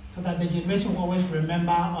 So that the generation will always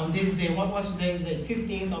remember on this day, what day is it?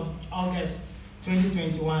 15th of August,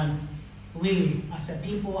 2021, we as a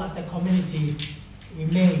people, as a community, we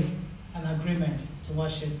made an agreement to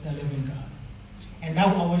worship the living God. And that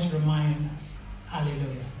will always remind us.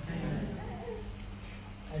 Hallelujah. Amen.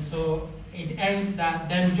 And so it ends that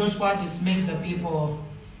then Joshua dismissed the people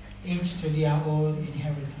each to their own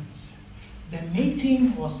inheritance. The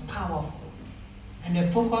meeting was powerful and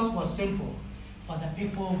the focus was simple for the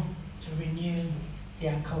people to renew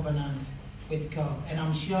their covenant with God. And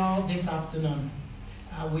I'm sure this afternoon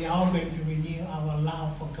we are all going to renew our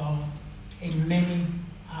love for God in many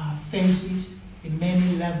phases in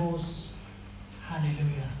many levels.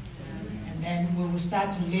 Hallelujah. And then we will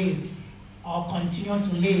start to live or continue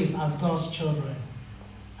to live as God's children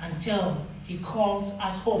until He calls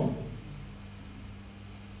us home.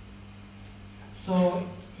 So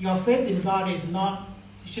your faith in God is not,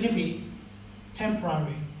 it shouldn't be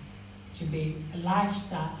temporary. It should be a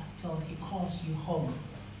lifestyle until He calls you home.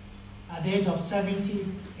 At the age of 70,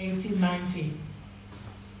 80, 90,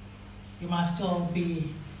 you must still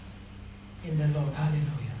be in the Lord.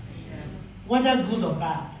 Hallelujah. Amen. Whether good or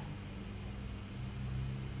bad,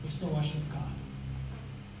 we still worship God.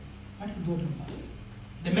 Whether good or bad.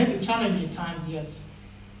 There may be challenging times, yes,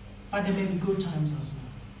 but there may be good times as well.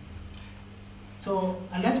 So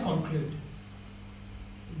let's conclude.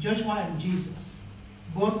 Joshua and Jesus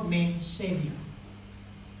both mean Savior.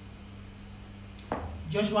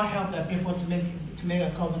 Joshua helped the people to make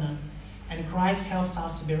a covenant, and Christ helps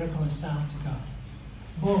us to be reconciled to God.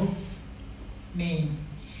 Both mean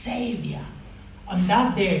Savior. On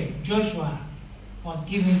that day, Joshua was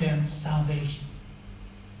giving them salvation.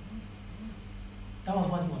 That was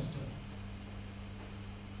what he was doing.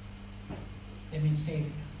 They mean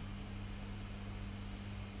Savior.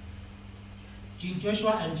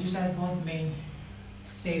 Joshua and Jesus both mean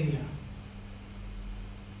Savior.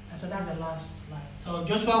 And so that's the last slide. So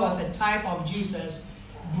Joshua was a type of Jesus,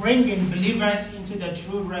 bringing believers into the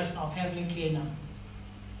true rest of heavenly Canaan.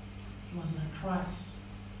 He was like Christ,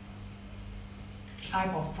 a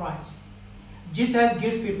type of Christ. Jesus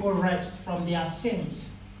gives people rest from their sins,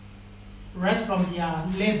 rest from their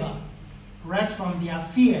labor, rest from their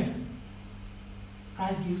fear.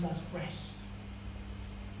 Christ gives us rest.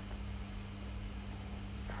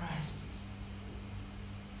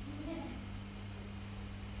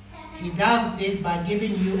 He does this by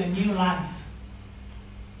giving you a new life,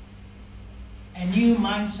 a new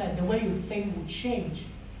mindset. The way you think will change,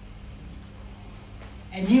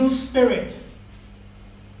 a new spirit,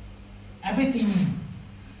 everything new.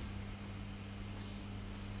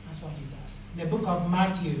 That's what He does. The book of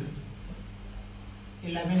Matthew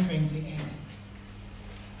 11:28.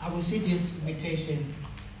 I will see this invitation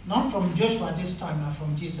not from Joshua this time, but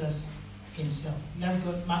from Jesus Himself. Let's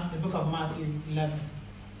go to the book of Matthew 11.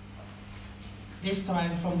 This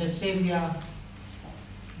time from the Savior,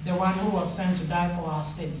 the one who was sent to die for our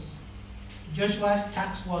sins. Joshua's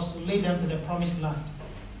task was to lead them to the promised land,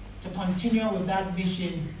 to continue with that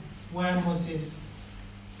mission where Moses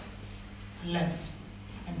left.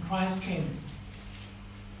 And Christ came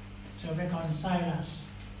to reconcile us.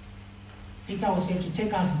 Peter was here to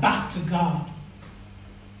take us back to God.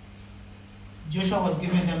 Joshua was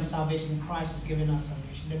giving them salvation. Christ is giving us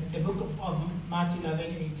salvation. The book of Matthew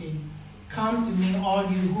 11:18. Come to me, all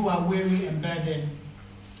you who are weary and burdened,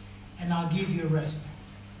 and I'll give you rest.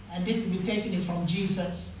 And this invitation is from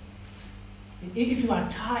Jesus. If you are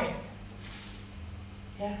tired,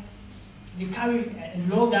 yeah, you carry a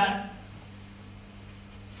load that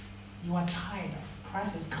you are tired of,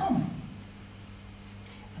 Christ says, come,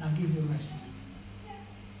 and I'll give you rest.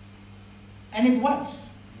 And it works.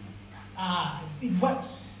 It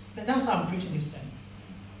works. That's why I'm preaching this sermon.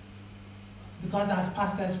 Because as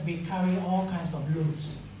pastors, we carry all kinds of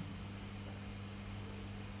loads.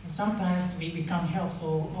 And sometimes we become help,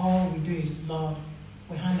 so all we do is, Lord,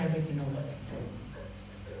 we hand everything over to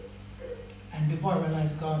you. And before I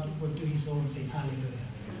realize, God will do His own thing. Hallelujah.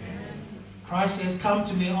 Amen. Christ says, come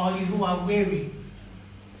to me, all you who are weary.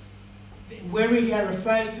 The weary here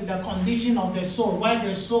refers to the condition of the soul, where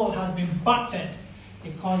the soul has been battered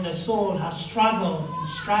because the soul has struggled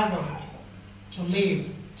to live,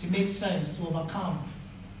 to make sense, to overcome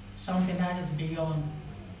something that is beyond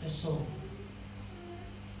the soul.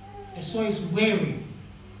 The soul is weary.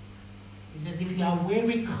 He says, if you are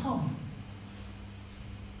weary, come.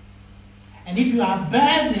 And if you are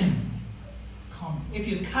burdened, come. If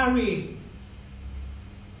you carry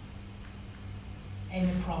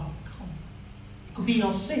any problem, come. It could be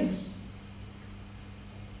your sins.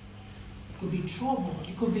 It could be trouble.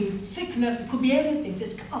 It could be sickness. It could be anything.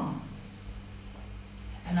 Just come.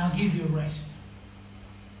 And I'll give you rest.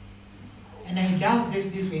 And then He does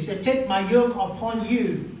this way. He said, take my yoke upon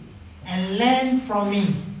you and learn from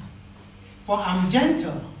me. For I'm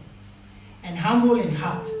gentle and humble in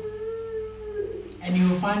heart. And you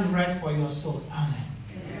will find rest for your souls. Amen.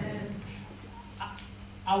 Amen.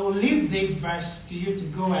 I will leave this verse to you to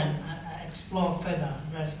go and explore further.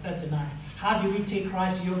 Verse 39. How do we take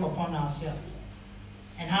Christ's yoke upon ourselves?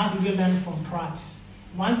 And how do we learn from Christ?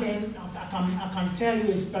 One thing I can tell you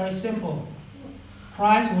is very simple.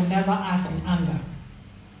 Christ will never act in anger.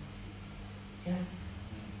 Yeah?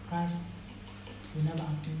 Christ will never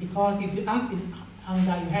act in, because if you act in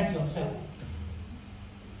anger, you hurt yourself.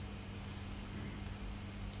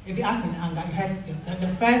 If you act in anger, you hurt the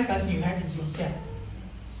first person you hurt is yourself.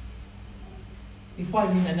 Before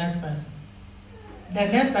you meet the next person. The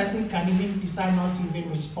next person can even decide not to even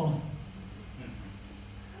respond.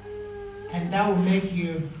 And that will make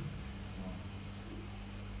you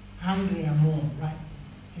angry and more, right?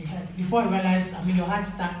 Before you realize, your heart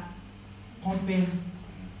starts pumping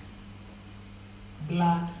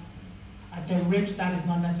blood at the rate that is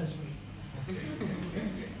not necessary.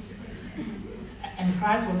 And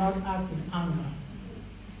Christ will not act in anger.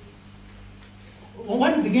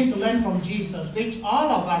 When we begin to learn from Jesus, which all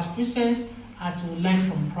of us Christians are to learn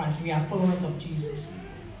from Christ, we are followers of Jesus.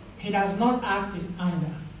 He does not act in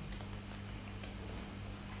anger.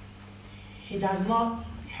 He does not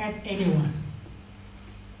hurt anyone.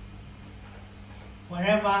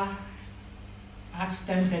 Wherever Acts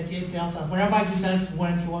 10:38 tells us, wherever Jesus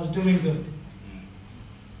went, he was doing good.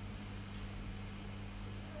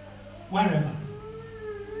 Wherever.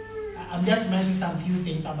 I'm just mentioning some few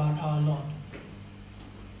things about our Lord.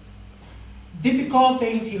 Difficult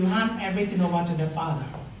things, he will hand everything over to the Father.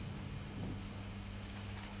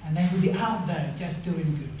 And then he'll be out there just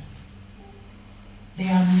doing good.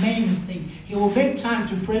 There are many things. He will make time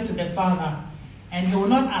to pray to the Father, and he will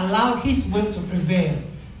not allow his will to prevail.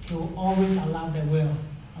 He will always allow the will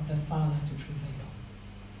of the Father to prevail.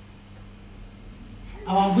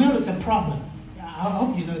 Our will is a problem. I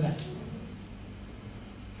hope you know that.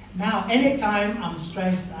 Now, anytime I'm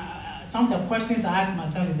stressed, some of the questions I ask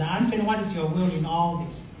myself is that, Anthony, what is your will in all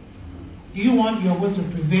this? Do you want your will to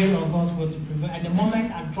prevail or God's will to prevail? And the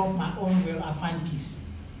moment I drop my own will, I find peace.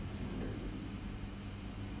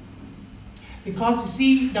 Because you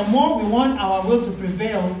see, the more we want our will to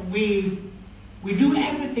prevail, we do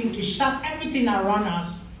everything to shut everything around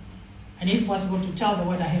us, and if possible, to tell the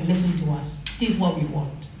world that, hey, listen to us. This is what we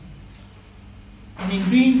want. And in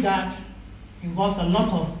doing that, involves a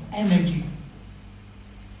lot of energy.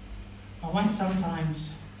 But when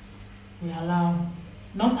sometimes we allow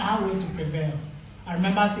not our will to prevail. I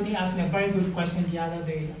remember Sidney asked me a very good question the other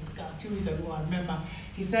day, 2 weeks ago, I remember.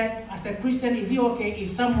 He said, as a Christian, is it okay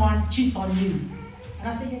if someone cheats on you? And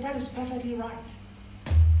I said, yeah, that is perfectly right.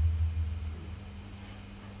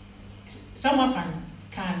 Someone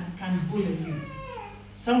can bully you.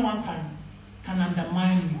 Someone can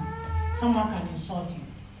undermine you. Someone can insult you.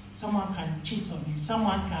 Someone can cheat on you.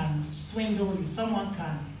 Someone can swindle you. Someone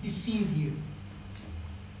can deceive you.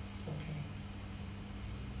 It's okay.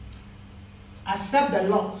 Accept the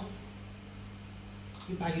loss,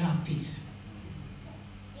 but you have peace.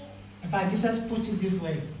 In fact, Jesus puts it this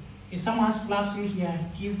way. If someone slaps you here,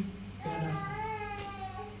 give the other side.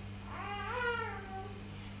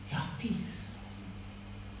 You have peace.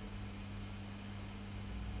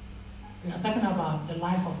 We are talking about the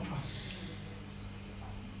life of Christ.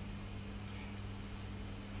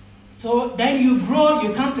 So then you grow,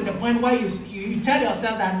 you come to the point where you tell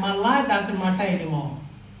yourself that my life doesn't matter anymore.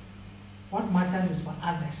 What matters is for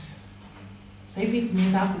others. So if it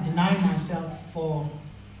means I have to deny myself for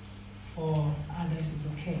others, it's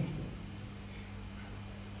okay.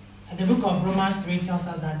 And the book of Romans 3 tells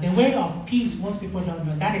us that the way of peace, most people don't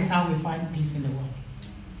know. That is how we find peace in the world.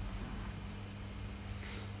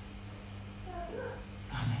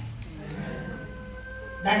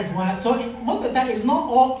 That is why. So most of the time, it's not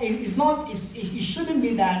all. It's not. It shouldn't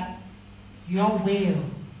be that your will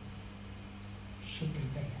should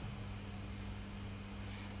prevail.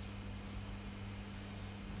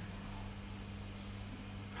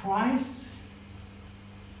 Christ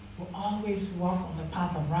will always walk on the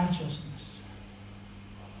path of righteousness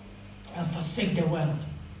and forsake the world.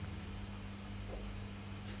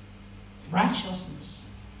 Righteousness.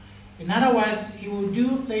 In other words, he will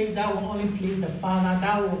do things that will only please the Father,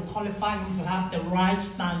 that will qualify him to have the right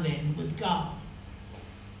standing with God.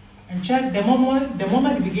 And check, the moment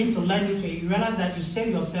you begin to learn this way, you realize that you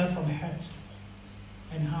save yourself from hurt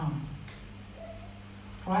and harm.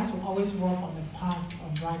 Christ will always walk on the path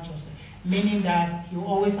of righteousness, meaning that he will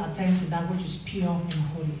always attend to that which is pure and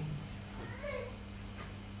holy.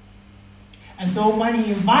 And so when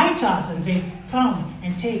he invites us and says, come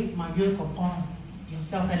and take my yoke upon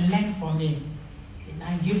yourself and learn from me, he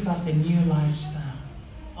now gives us a new lifestyle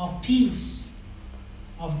of peace,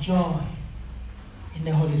 of joy in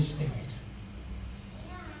the Holy Spirit.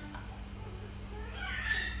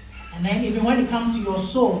 And then even when it comes to your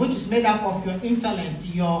soul, which is made up of your intellect,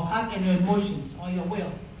 your heart and your emotions, or your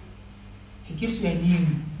will, he gives you a new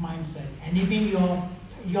mindset. And even your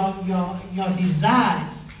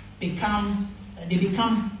desires become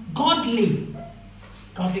godly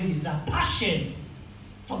desire, passion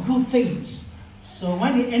for good things. So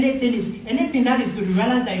when anything that is good, you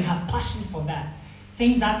realize that you have passion for that.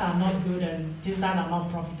 things that are not good and things that are not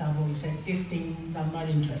profitable, he said, these things I'm not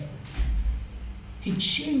interested. He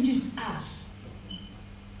changes us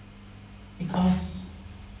because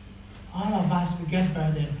all of us, we get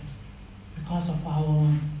burdened because of our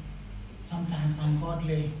own, sometimes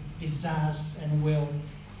ungodly desires and will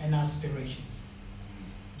and aspirations.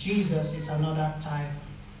 Jesus is another type.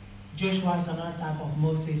 Joshua is another type of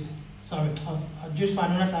Moses. Joshua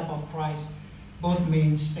another type of Christ. Both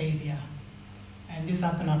means Savior. And this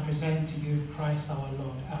afternoon I present to you Christ our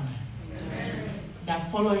Lord. Amen. Amen.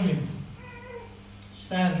 That follow him,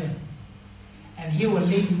 serve him, and he will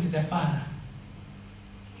lead you to the Father.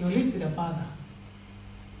 He will lead you to the Father.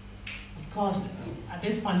 Of course, at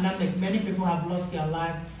this pandemic, many people have lost their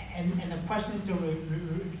life, and the question still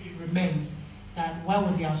remains that where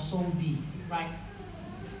would their soul be, right?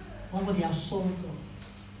 Where would their soul go?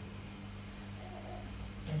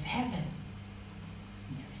 There's heaven,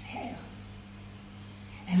 and there is hell.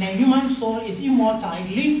 And the human soul is immortal, it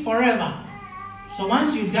lives forever. So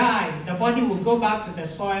once you die, the body will go back to the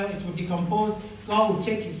soil, it will decompose, God will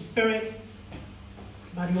take his spirit,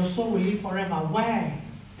 but your soul will live forever. Where?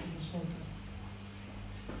 Your soul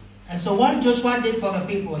goes. And so what Joshua did for the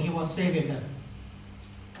people, he was saving them.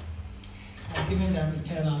 He was giving them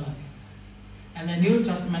eternal life. And the New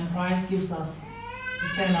Testament, Christ gives us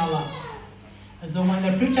eternal life. And so when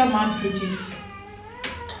the preacher man preaches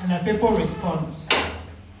and the people respond,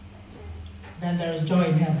 then there is joy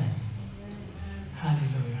in heaven.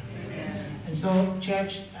 Hallelujah. Amen. And so,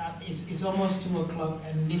 church, it's almost 2 o'clock,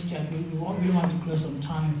 and in this church, we really want to close on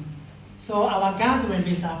time. So our gathering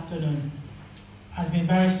this afternoon has been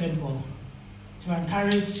very simple, to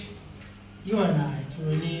encourage you and I to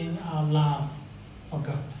renew our love for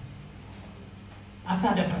God.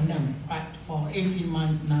 After the pandemic, right, for 18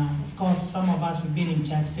 months now, of course, some of us, we've been in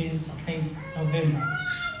church since, I think, November.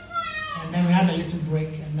 And then we had a little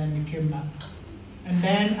break, and then we came back. And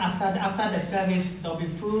then after the service, there'll be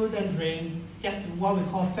food and drink, just what we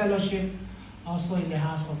call fellowship, also in the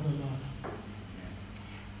house of the Lord.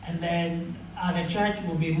 And then the church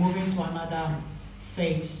will be moving to another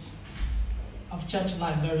phase of church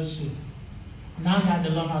life very soon. Now that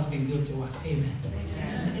the Lord has been good to us. Amen.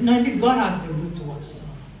 Amen. No, indeed, God has been good to us. So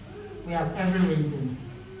we have every reason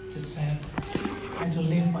to serve and to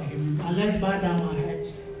live for him. And let's bow down our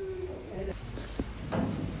heads.